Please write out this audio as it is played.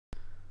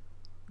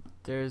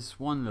There's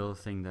one little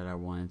thing that I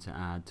wanted to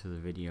add to the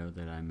video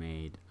that I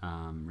made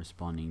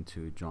responding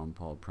to John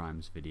Paul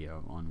Prime's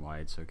video on why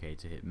it's okay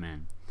to hit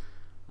men.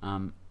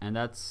 And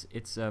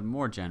it's a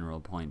more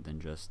general point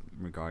than just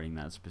regarding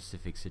that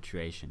specific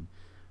situation,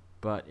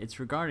 but it's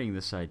regarding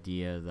this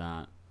idea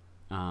that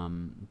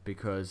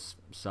because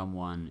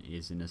someone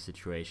is in a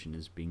situation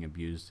is being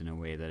abused in a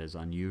way that is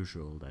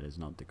unusual, that is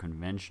not the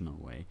conventional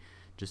way,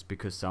 just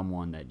because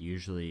someone that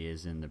usually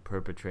is in the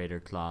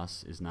perpetrator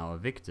class is now a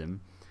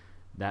victim,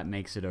 that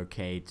makes it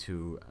okay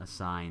to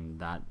assign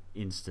that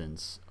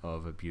instance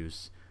of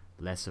abuse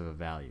less of a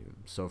value.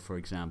 So for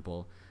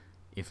example,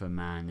 if a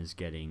man is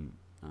getting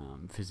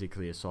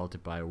physically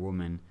assaulted by a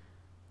woman,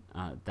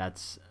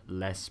 that's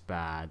less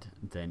bad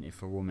than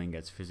if a woman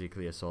gets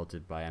physically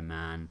assaulted by a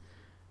man,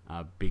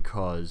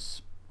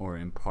 because, or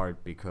in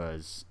part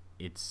because,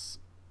 it's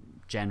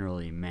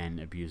generally men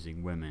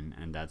abusing women,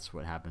 and that's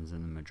what happens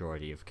in the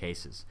majority of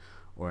cases.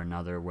 Or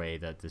another way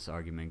that this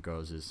argument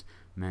goes is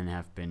men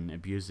have been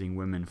abusing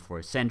women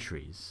for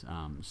centuries,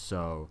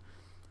 so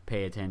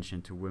pay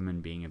attention to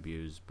women being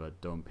abused, but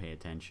don't pay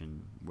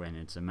attention when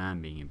it's a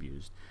man being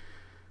abused.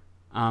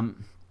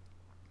 And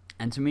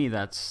to me,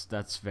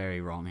 that's very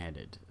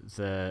wrong-headed.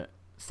 The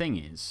thing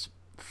is,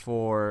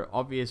 for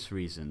obvious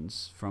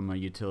reasons, from a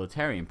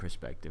utilitarian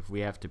perspective,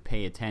 we have to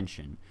pay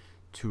attention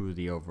to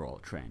the overall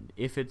trend.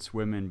 If it's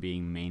women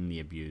being mainly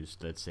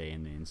abused, let's say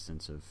in the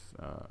instance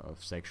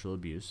of sexual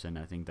abuse, and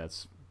I think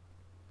that's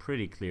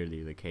pretty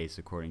clearly the case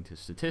according to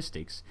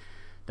statistics,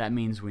 that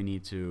means we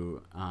need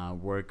to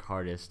work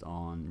hardest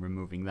on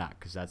removing that,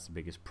 because that's the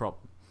biggest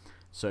problem.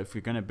 So if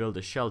we're going to build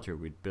a shelter,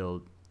 we'd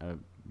build a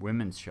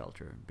women's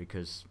shelter,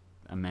 because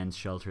a men's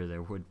shelter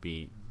there would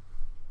be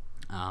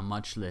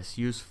much less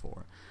use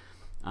for.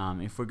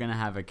 If we're going to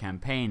have a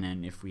campaign,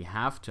 and if we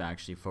have to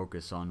actually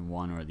focus on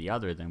one or the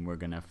other, then we're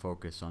going to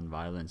focus on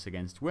violence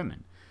against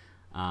women.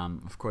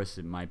 Of course,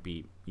 it might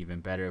be even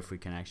better if we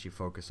can actually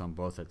focus on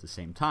both at the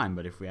same time,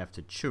 but if we have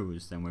to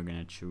choose, then we're going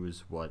to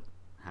choose what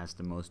has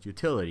the most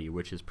utility,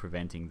 which is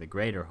preventing the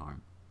greater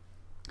harm.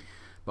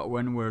 But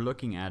when we're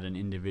looking at an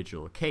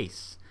individual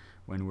case,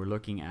 when we're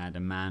looking at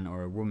a man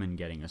or a woman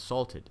getting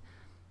assaulted,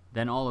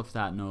 then all of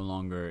that no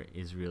longer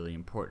is really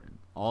important.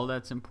 All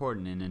that's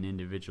important in an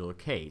individual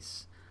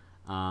case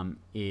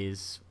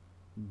is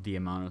the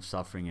amount of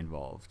suffering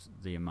involved,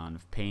 the amount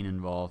of pain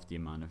involved, the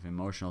amount of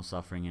emotional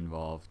suffering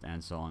involved,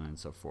 and so on and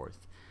so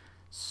forth.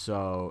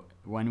 So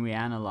when we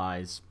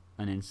analyze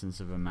an instance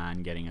of a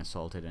man getting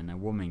assaulted and a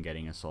woman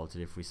getting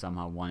assaulted, if we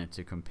somehow wanted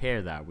to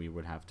compare that, we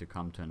would have to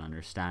come to an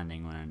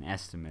understanding or an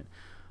estimate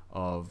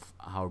of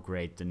how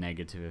great the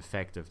negative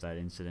effect of that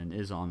incident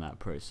is on that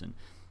person.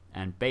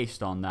 And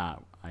based on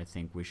that, I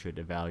think we should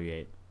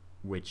evaluate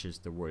which is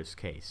the worst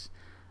case.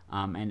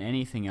 And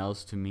anything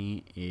else to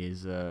me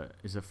is a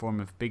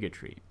form of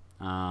bigotry,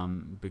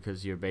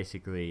 because you're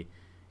basically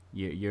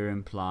you're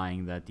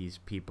implying that these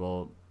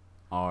people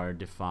are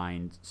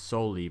defined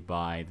solely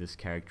by this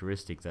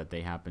characteristic that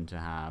they happen to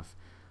have,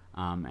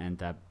 and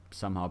that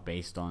somehow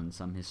based on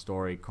some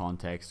historic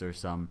context or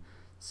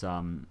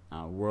some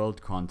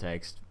world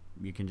context,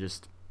 you can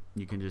just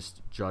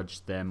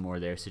judge them or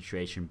their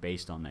situation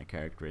based on that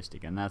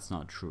characteristic, and that's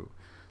not true.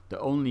 The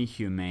only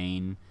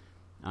humane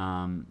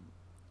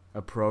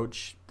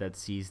approach that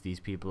sees these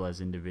people as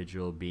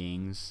individual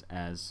beings,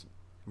 as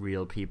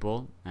real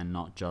people, and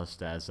not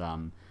just as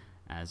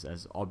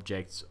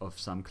objects of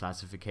some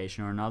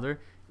classification or another,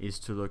 is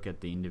to look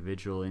at the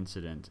individual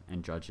incident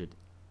and judge it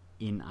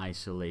in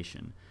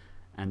isolation.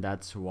 And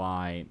that's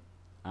why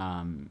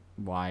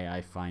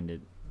I find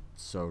it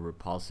so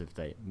repulsive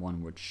that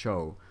one would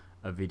show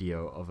a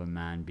video of a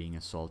man being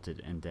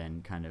assaulted and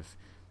then kind of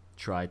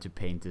try to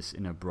paint this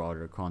in a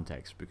broader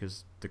context,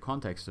 because the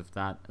context of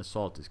that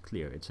assault is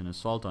clear. It's an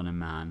assault on a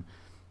man.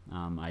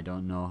 I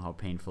don't know how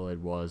painful it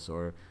was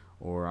or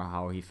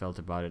how he felt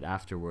about it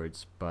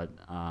afterwards, but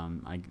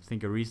I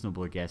think a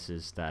reasonable guess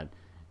is that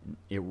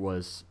it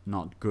was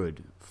not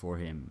good for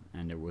him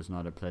and it was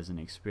not a pleasant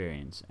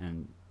experience,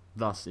 and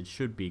thus it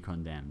should be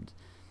condemned.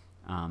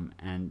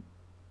 And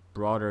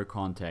broader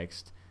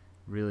context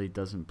really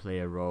doesn't play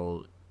a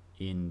role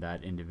in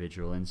that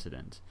individual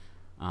incident.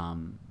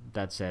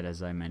 That said,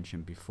 as I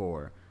mentioned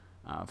before,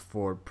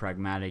 for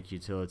pragmatic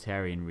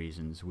utilitarian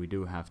reasons, we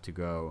do have to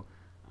go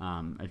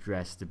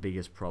address the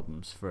biggest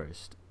problems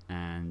first,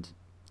 and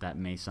that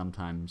may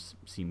sometimes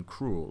seem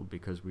cruel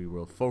because we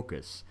will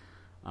focus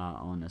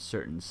on a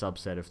certain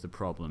subset of the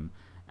problem,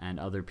 and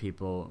other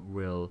people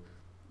will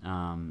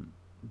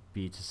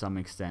be to some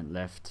extent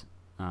left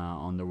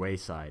on the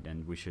wayside,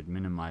 and we should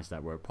minimize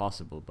that where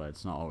possible, but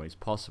it's not always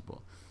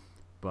possible.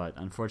 But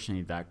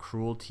unfortunately, that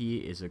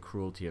cruelty is a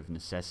cruelty of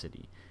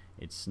necessity.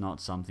 It's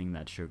not something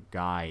that should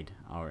guide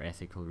our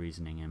ethical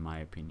reasoning, in my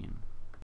opinion.